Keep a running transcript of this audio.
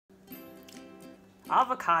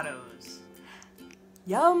Avocados.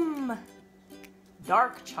 Yum!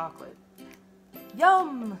 Dark chocolate.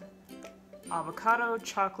 Yum! Avocado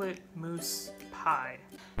chocolate mousse pie.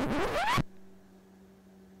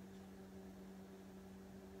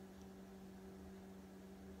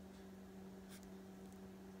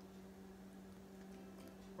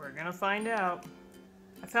 We're gonna find out.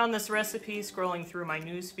 I found this recipe scrolling through my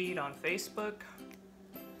newsfeed on Facebook.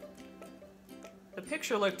 The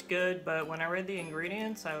picture looked good, but when I read the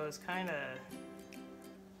ingredients, I was kinda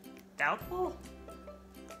doubtful.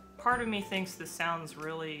 Part of me thinks this sounds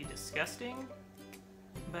really disgusting,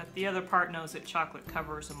 but the other part knows that chocolate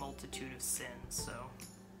covers a multitude of sins, so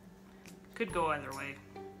could go either way.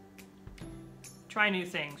 Try new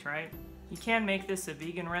things, right? You can make this a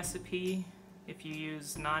vegan recipe if you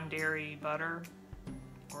use non-dairy butter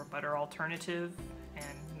or butter alternative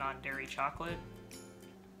and non-dairy chocolate,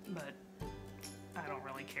 but I don't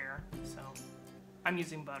really care, so I'm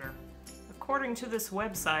using butter. According to this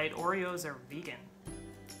website, Oreos are vegan.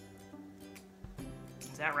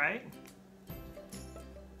 Is that right?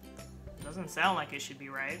 Doesn't sound like it should be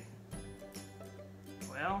right.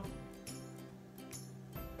 Well,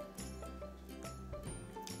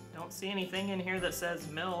 don't see anything in here that says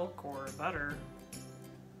milk or butter.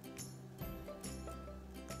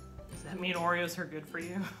 Does that mean Oreos are good for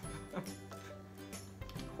you?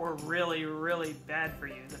 Or really, really bad for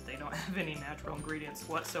you that they don't have any natural ingredients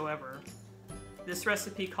whatsoever. This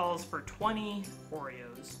recipe calls for 20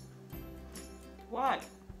 Oreos. What?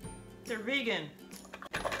 They're vegan.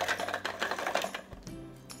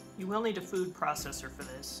 You will need a food processor for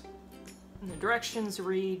this. And the directions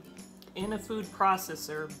read, in a food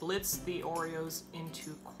processor, blitz the Oreos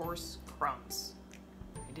into coarse crumbs.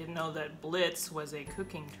 I didn't know that blitz was a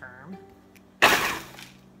cooking term.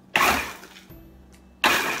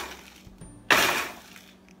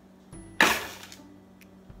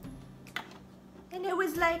 And it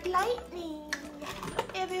was like lightning.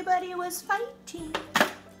 Everybody was fighting.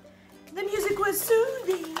 The music was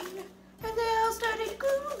soothing. And they all started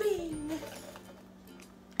grooving.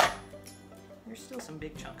 There's still some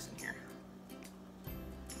big chunks in here.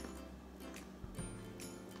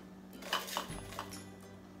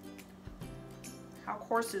 How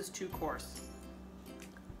coarse is too coarse?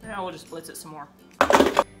 Now we'll just blitz it some more.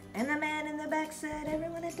 And the man in the back said,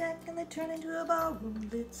 everyone attack, and they turn into a ballroom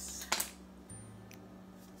blitz.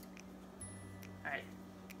 Alright.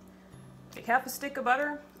 Take half a stick of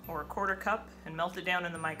butter, or a quarter cup, and melt it down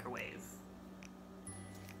in the microwave.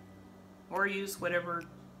 Or use whatever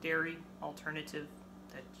dairy alternative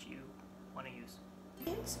that you want to use.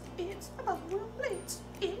 It's a ballroom blitz.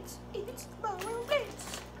 It's a ballroom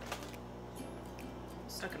blitz.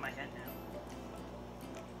 Stuck in my head now.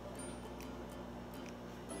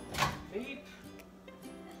 Beep.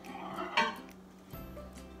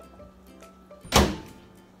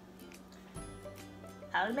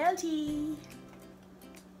 All melty.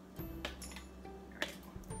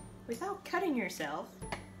 Without cutting yourself,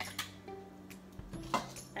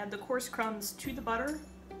 add the coarse crumbs to the butter,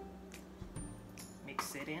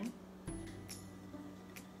 mix it in,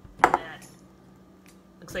 and that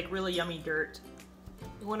looks like really yummy dirt.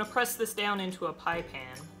 You want to press this down into a pie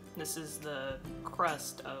pan. This is the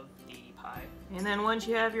crust of the pie. And then once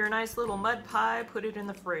you have your nice little mud pie, put it in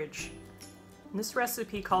the fridge. And this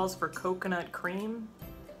recipe calls for coconut cream,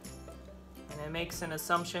 and it makes an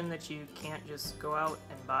assumption that you can't just go out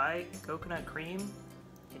and buy coconut cream,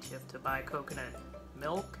 that you have to buy coconut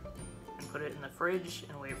milk and put it in the fridge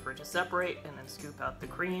and wait for it to separate and then scoop out the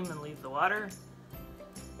cream and leave the water.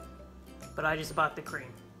 But I just bought the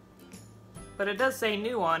cream. But it does say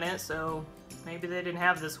new on it, so maybe they didn't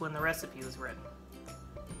have this when the recipe was written.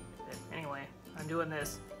 But anyway, I'm doing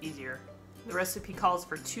this easier. The recipe calls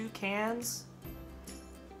for 2 cans,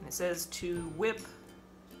 and it says to whip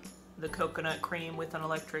the coconut cream with an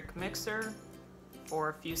electric mixer for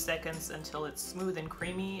a few seconds until it's smooth and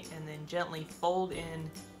creamy, and then gently fold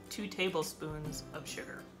in 2 tablespoons of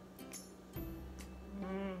sugar.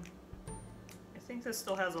 I think this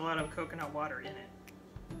still has a lot of coconut water in it.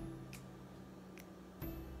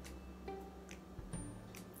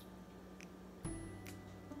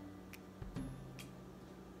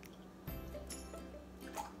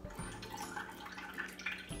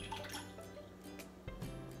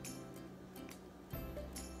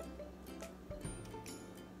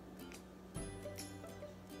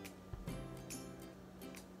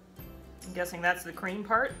 I'm guessing that's the cream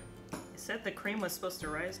part. It said the cream was supposed to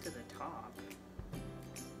rise to the top.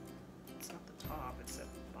 It's not the top, it's at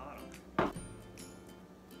the bottom.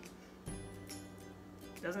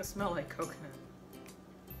 It doesn't smell like coconut.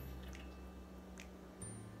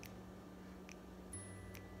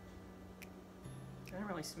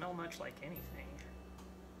 Doesn't really smell much like anything.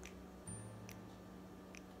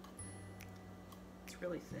 It's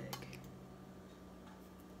really thick.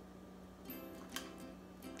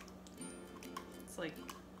 It's like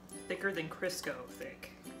thicker than Crisco thick.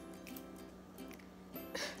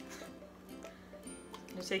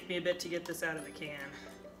 It'll take me a bit to get this out of the can.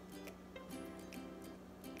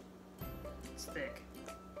 It's thick.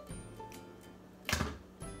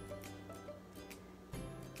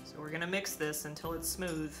 So we're gonna mix this until it's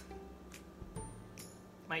smooth.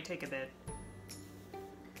 Might take a bit.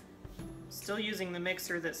 Still using the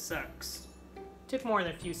mixer that sucks. Took more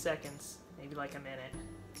than a few seconds, maybe like a minute.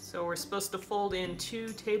 So we're supposed to fold in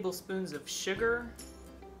 2 tablespoons of sugar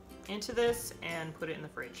into this and put it in the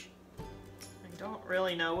fridge. I don't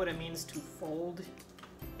really know what it means to fold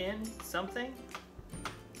in something,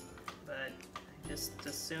 but I just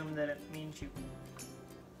assume that it means you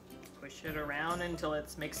push it around until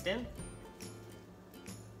it's mixed in.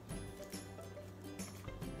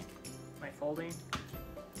 Am I folding? I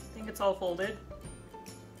think it's all folded.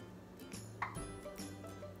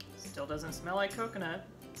 Still doesn't smell like coconut.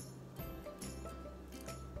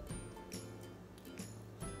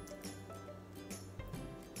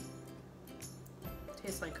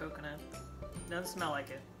 Tastes like coconut. Doesn't smell like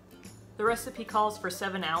it. The recipe calls for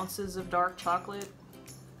 7 ounces of dark chocolate,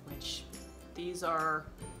 which these are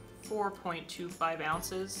 4.25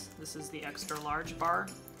 ounces. This is the extra large bar,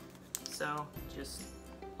 so just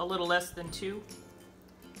a little less than 2.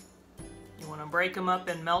 You want to break them up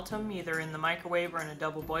and melt them either in the microwave or in a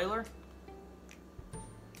double boiler.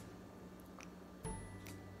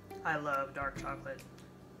 I love dark chocolate.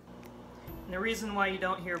 And the reason why you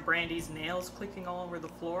don't hear Brandy's nails clicking all over the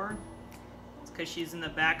floor is because she's in the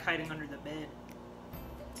back hiding under the bed.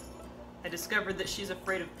 I discovered that she's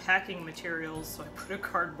afraid of packing materials, so I put a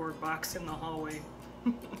cardboard box in the hallway.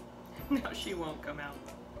 Now she won't come out.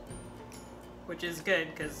 Which is good,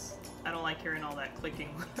 because I don't like hearing all that clicking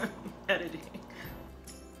when I'm editing.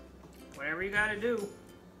 Whatever you gotta do.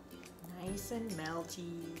 Nice and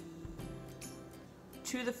melty.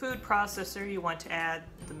 To the food processor, you want to add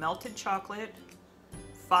the melted chocolate,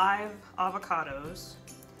 5 avocados,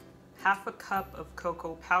 half a cup of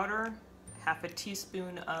cocoa powder, half a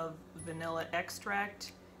teaspoon of vanilla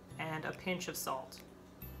extract, and a pinch of salt.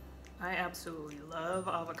 I absolutely love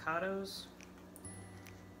avocados.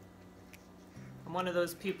 I'm one of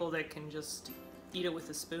those people that can just eat it with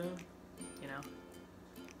a spoon, you know.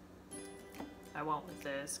 I won't with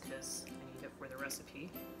this because I need it for the recipe.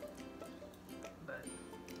 But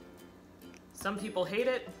some people hate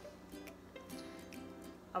it.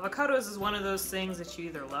 Avocados is one of those things that you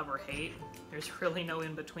either love or hate. There's really no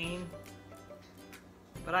in between.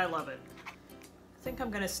 But I love it. I think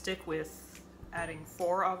I'm gonna stick with adding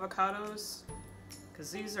 4 avocados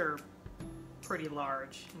because these are pretty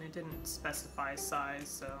large and it didn't specify size,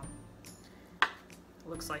 so it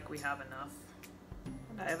looks like we have enough.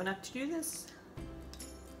 And I have enough to do this.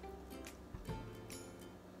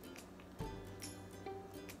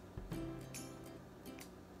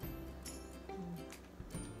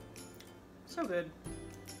 So good.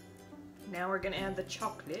 Now we're gonna add the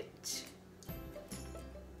chocolate.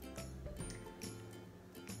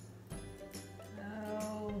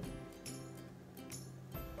 Oh,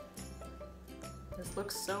 this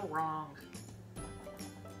looks so wrong.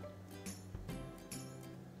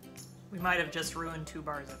 We might have just ruined 2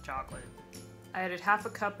 bars of chocolate. I added half a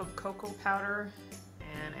cup of cocoa powder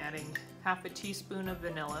and adding half a teaspoon of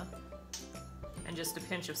vanilla and just a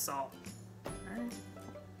pinch of salt. All right.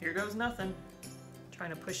 Here goes nothing. Trying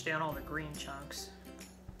to push down all the green chunks.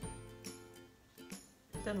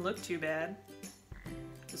 Doesn't look too bad.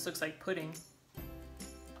 This looks like pudding.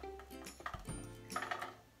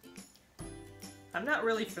 I'm not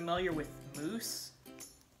really familiar with mousse.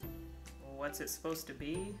 What's it supposed to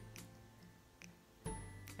be?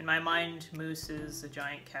 In my mind, mousse is a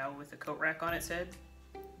giant cow with a coat rack on its head.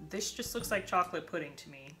 This just looks like chocolate pudding to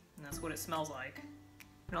me, and that's what it smells like.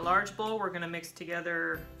 In a large bowl, we're going to mix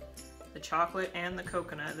together the chocolate and the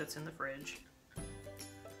coconut that's in the fridge.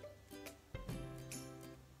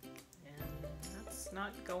 And that's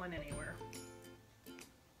not going anywhere.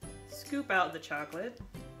 Scoop out the chocolate.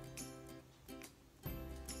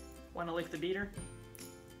 Want to lick the beater?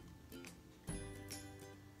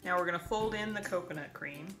 Now we're going to fold in the coconut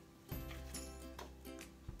cream.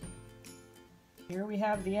 Here we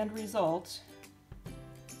have the end result.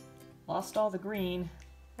 Lost all the green.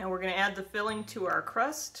 Now we're going to add the filling to our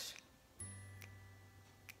crust,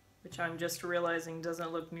 which I'm just realizing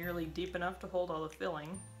doesn't look nearly deep enough to hold all the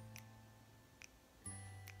filling.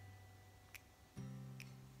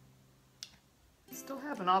 Still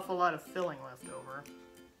have an awful lot of filling left over.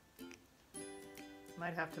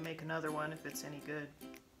 Might have to make another one if it's any good.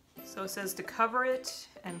 So it says to cover it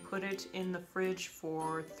and put it in the fridge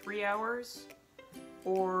for 3 hours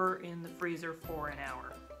or in the freezer for an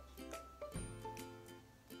hour.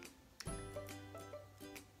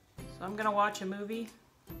 So I'm gonna watch a movie,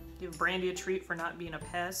 give Brandy a treat for not being a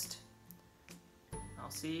pest. I'll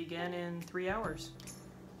see you again in 3 hours.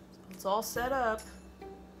 It's all set up.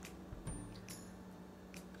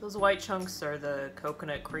 Those white chunks are the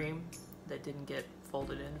coconut cream that didn't get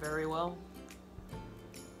folded in very well.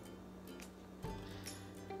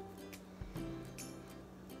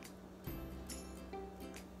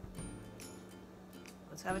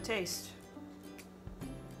 Let's have a taste.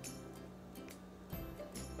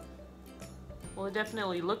 Well, it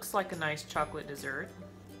definitely looks like a nice chocolate dessert.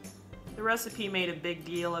 The recipe made a big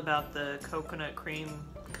deal about the coconut cream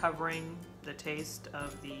covering the taste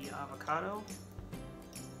of the avocado.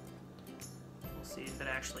 We'll see if it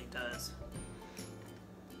actually does.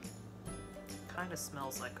 Kind of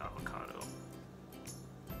smells like avocado.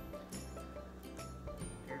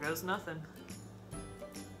 Here goes nothing.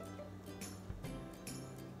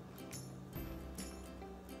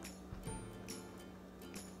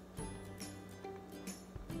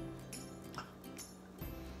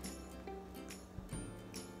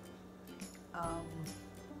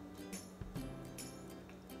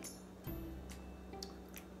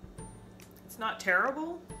 It's not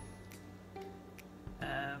terrible,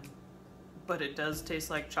 but it does taste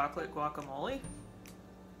like chocolate guacamole.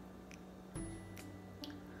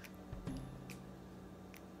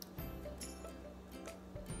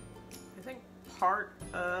 I think part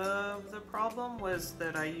of the problem was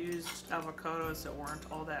that I used avocados that weren't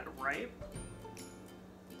all that ripe,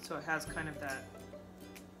 so it has kind of that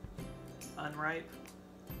unripe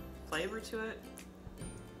flavor to it.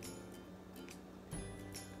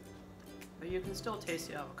 But you can still taste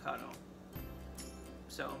the avocado.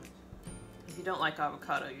 So, if you don't like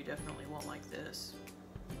avocado, you definitely won't like this.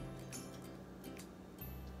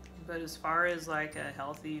 But as far as like a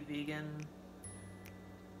healthy vegan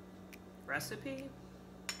recipe,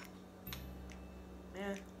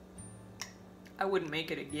 I wouldn't make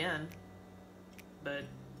it again. But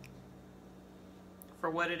for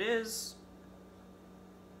what it is,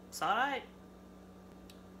 it's alright.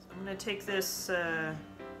 So I'm gonna take this,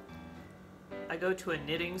 I go to a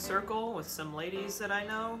knitting circle with some ladies that I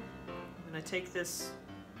know. I'm gonna take this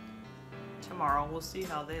tomorrow. We'll see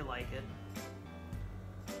how they like it.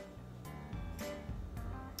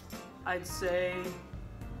 I'd say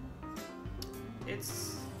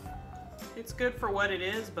it's good for what it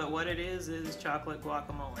is, but what it is chocolate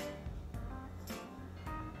guacamole.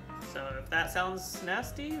 So if that sounds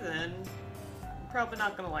nasty, then I'm probably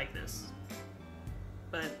not gonna like this.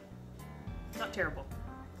 But not terrible.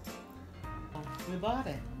 We bought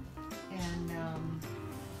it, and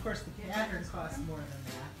of course the pattern costs more than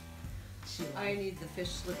that. I need the fish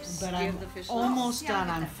slips. But I'm almost done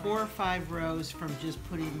on 4 or 5 rows from just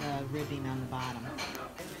putting the ribbing on the bottom.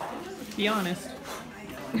 Be honest.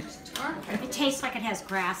 It tastes like it has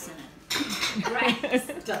grass in it. Right.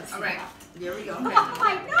 It does. All right, there we go. Oh,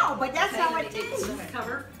 I know, but that's how it tastes.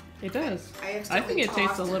 Cover. It does. I think it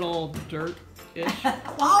tastes a little dirt-ish.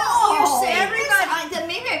 Oh, everybody- then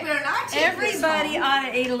maybe I better not take Everybody this home. ought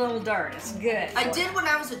to eat a little dirt. It's good. I did when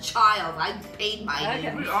I was a child. I paid my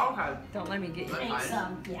Okay. dues. all had. Don't let me get you. Ate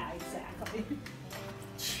some, yeah, exactly.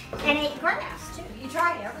 And ate grass too. You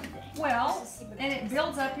try everything. Well, Just to see what and it tastes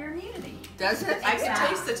builds up your immunity. Does it? I can Yeah.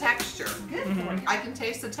 taste the texture. Good for you. I can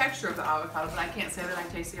taste the texture of the avocado, but I can't say that I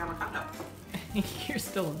can taste the avocado. You're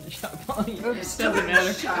still in the shop volume. It It's doesn't matter.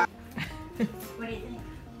 like. What do you think?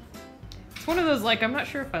 It's one of those, like, I'm not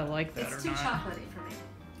sure if I like that It's or too not. chocolatey for me.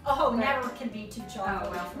 Oh, never can be too chocolate.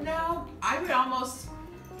 Oh, well. No, I would almost.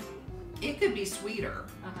 It could be sweeter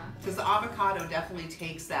because the avocado definitely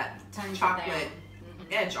takes that Tones it chocolate down.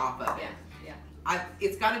 edge off of it. Yeah.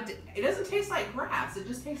 It's got a. It doesn't taste like grass. It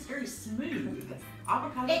just tastes very smooth.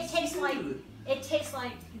 Avocado. It is tastes like smooth. it tastes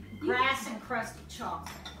like grass and crusted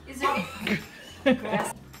chocolate. Is it?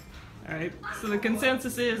 Grass. Alright, so the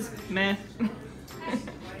consensus is meh.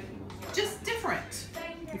 Just different.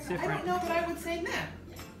 It's I different. don't know that I would say meh.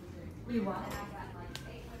 You want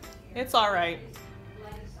It's alright.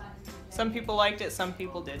 Some people liked it, some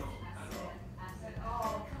people didn't.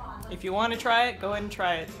 If you want to try it, go ahead and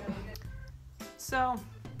try it. So,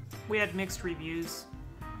 we had mixed reviews.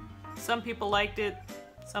 Some people liked it,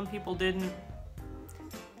 some people didn't.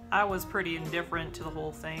 I was pretty indifferent to the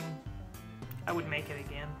whole thing. I would make it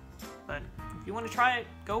again. But if you want to try it,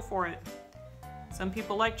 go for it. Some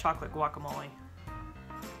people like chocolate guacamole.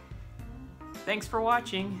 Thanks for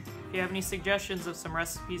watching. If you have any suggestions of some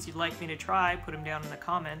recipes you'd like me to try, put them down in the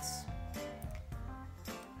comments.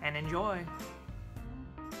 And enjoy!